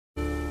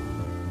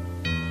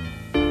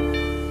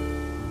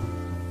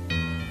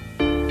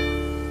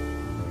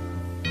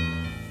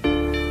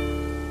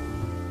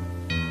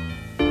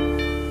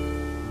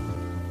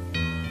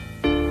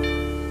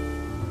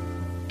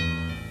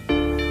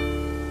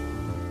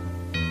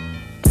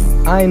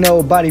I ain't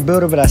no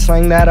bodybuilder, but I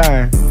swing that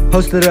iron.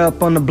 Posted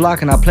up on the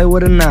block and I play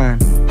with a 9.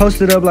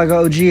 Posted up like an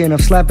OG and I'm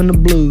slapping the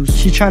blues.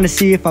 She trying to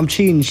see if I'm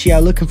cheating, she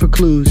out looking for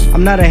clues.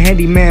 I'm not a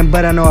handyman,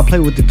 but I know I play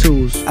with the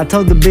tools. I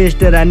told the bitch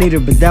that I need her,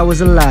 but that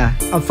was a lie.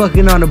 I'm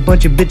fucking on a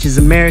bunch of bitches,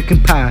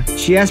 American Pie.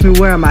 She asked me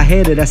where am I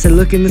headed, I said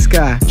look in the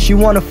sky. She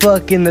wanna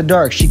fuck in the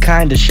dark, she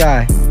kinda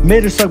shy.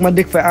 Made her suck my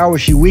dick for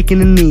hours, she weak in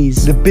the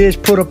knees. The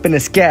bitch put up in a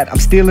scat, I'm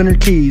stealing her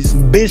keys.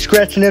 Bitch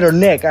scratching at her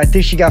neck, I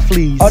think she got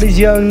fleas. All these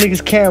young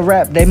niggas can't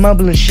rap, they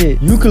mumbling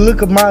shit. You can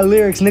look up my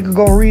lyrics, nigga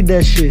gon' read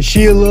that shit.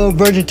 She a little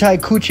virgin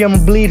tight coochie,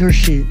 I'ma bleed her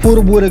shit. Pulled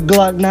up with a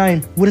Glock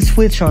 9 with a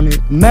switch on it.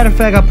 Matter of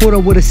fact, I pulled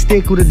up with a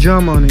stick with a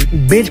drum on it.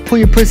 Bitch, pull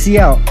your pussy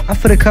out, I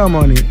finna come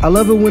on it. I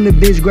love it when the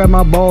bitch grab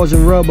my balls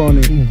and rub on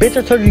it. Bitch,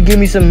 I told you to give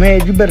me some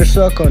head, you better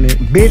suck on it.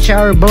 Bitch, I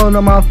heard blowing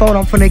on my phone,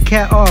 I'm finna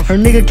cat off. Her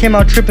nigga came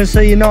out tripping, so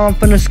you know I'm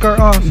finna skirt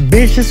off.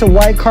 Bitch, this a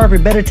white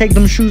carpet, better take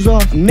them shoes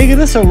off. Nigga,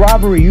 this a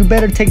robbery, you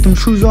better take them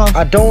shoes off.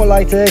 I don't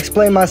like to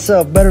explain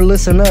myself, better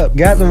listen up.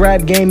 Got the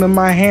rap game in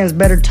my hands,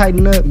 better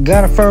tighten up.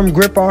 Got a firm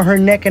grip on her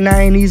neck and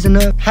I ain't easing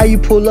up. How you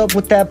pull up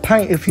with that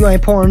pint if you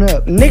ain't pouring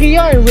up? Nigga,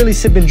 y'all ain't really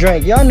sipping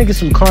drink, y'all niggas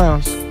some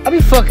clowns. I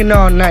be fucking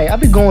all night, I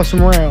be going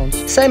some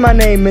rounds. Say my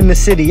name in the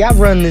city, I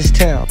run this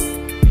town.